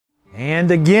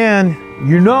And again,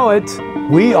 you know it,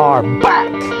 we are back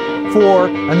for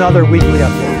another weekly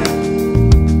update.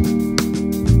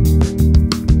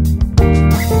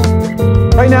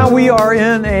 Right now we are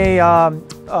in a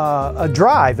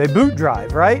drive, a boot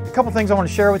drive, right? A couple things I want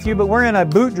to share with you, but we're in a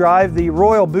boot drive, the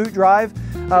Royal Boot Drive,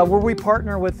 where we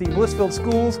partner with the Blissfield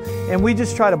schools, and we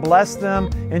just try to bless them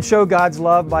and show God's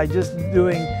love by just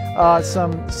doing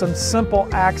some simple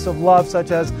acts of love, such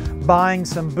as buying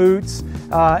some boots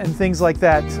and things like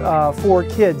that for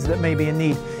kids that may be in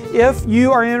need. If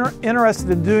you are interested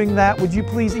in doing that, would you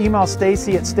please email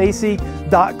Stacy at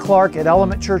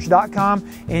stacy.clark@elementchurch.com,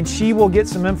 and she will get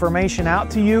some information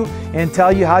out to you and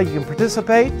tell you how you can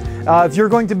participate. If you're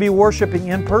going to be worshiping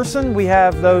in person, we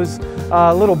have those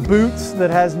little boots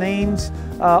that has names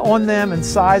on them and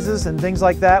sizes and things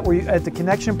like that, where you, at the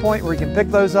connection point, where you can pick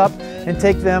those up and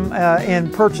take them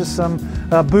and purchase some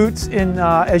boots in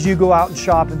as you go out and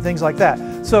shop and things like that.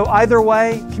 So either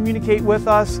way, communicate with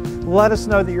us, let us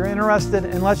know that you're interested,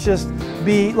 and let's just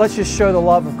show the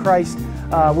love of Christ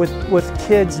with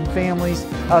kids and families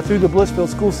through the Blissfield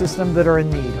school system that are in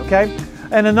need, okay?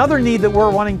 And another need that we're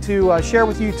wanting to share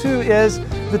with you too is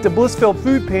that the Blissfield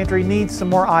Food Pantry needs some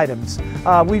more items.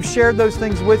 We've shared those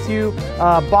things with you,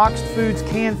 boxed foods,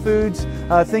 canned foods,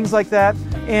 things like that.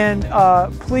 And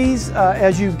please,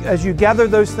 as you gather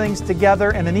those things together,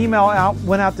 and an email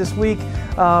went out this week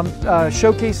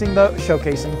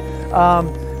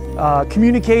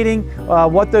communicating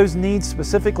what those needs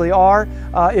specifically are.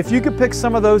 If you could pick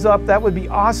some of those up, that would be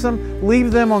awesome.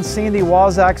 Leave them on Sandy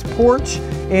Wazak's porch,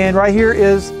 and right here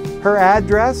is her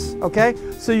address, okay?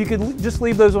 So you could just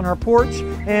leave those on her porch.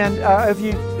 And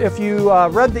if you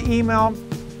read the email,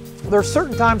 there are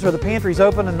certain times where the pantry's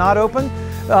open and not open.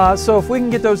 So if we can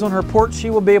get those on her porch, she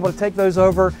will be able to take those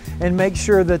over and make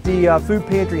sure that the food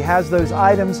pantry has those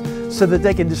items so that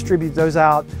they can distribute those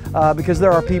out because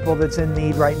there are people that's in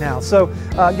need right now. So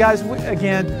guys,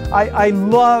 again, I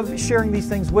love sharing these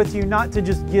things with you, not to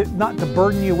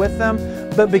burden you with them,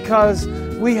 but because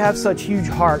we have such huge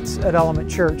hearts at Element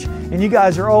Church, and you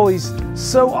guys are always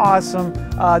so awesome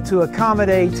to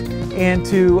accommodate and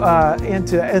to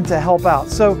help out.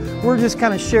 So we're just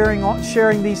kind of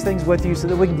sharing these things with you so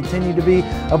that we can continue to be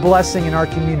a blessing in our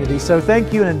community. So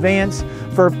thank you in advance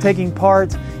for taking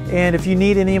part. And if you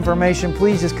need any information,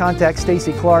 please just contact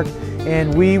Stacy Clark,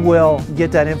 and we will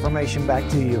get that information back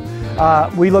to you.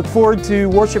 We look forward to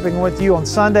worshiping with you on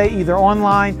Sunday, either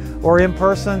online or in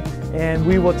person, and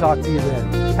we will talk to you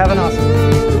then. Have an awesome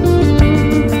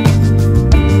day.